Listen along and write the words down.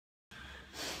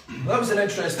That was an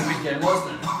interesting weekend,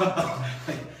 wasn't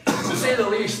it? To say the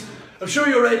least. I'm sure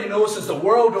you already know, since the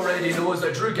world already knows,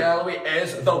 that Drew Galloway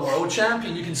is the world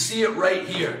champion. You can see it right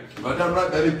here. Right down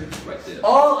right, baby. Right there.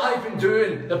 All I've been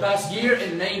doing the past year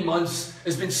and 9 months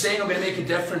has been saying I'm going to make a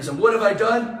difference. And what have I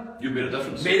done? You've made a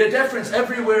difference. Made a difference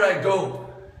everywhere I go.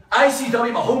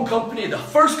 ICW, my home company, the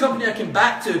first company I came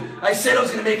back to, I said I was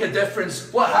going to make a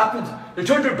difference. What happened? They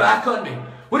turned their back on me.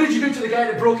 What did you do to the guy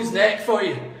that broke his neck for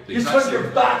you? You turned your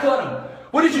back on him.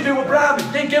 What did you do with BRAM?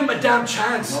 You didn't give him a damn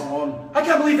chance. I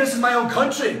can't believe this is my own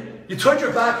country. You turned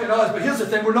your back on us, but here's the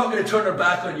thing, we're not going to turn our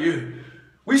back on you.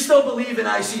 We still believe in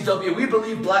ICW. We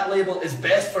believe Black Label is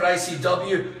best for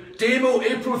ICW. Damo,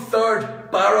 April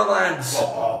 3rd, Barrowlands.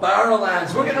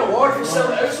 Barrowlands. We're getting an award for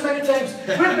selling it out so many times.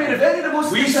 We're the main event of the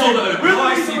most. We sold it out. We're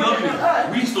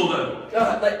ICW. We sold it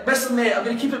out. Like, listen, mate, I'm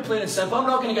going to keep it plain and simple. I'm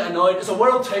not going to get annoyed. It's a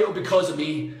world title because of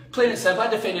me. Plain and simple. I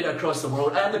defended it across the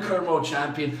world. I'm the current world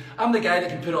champion. I'm the guy that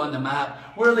can put it on the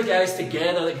map. We're the guys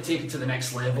together that can take it to the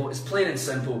next level. It's plain and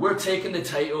simple. We're taking the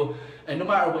title, and no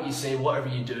matter what you say, whatever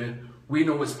you do, we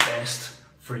know what's best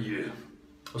for you.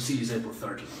 We'll see you April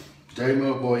 3rd.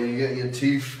 Damo, boy, you get your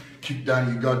teeth kicked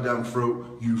down your goddamn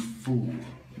throat, you fool.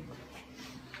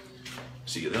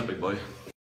 See you there, big boy.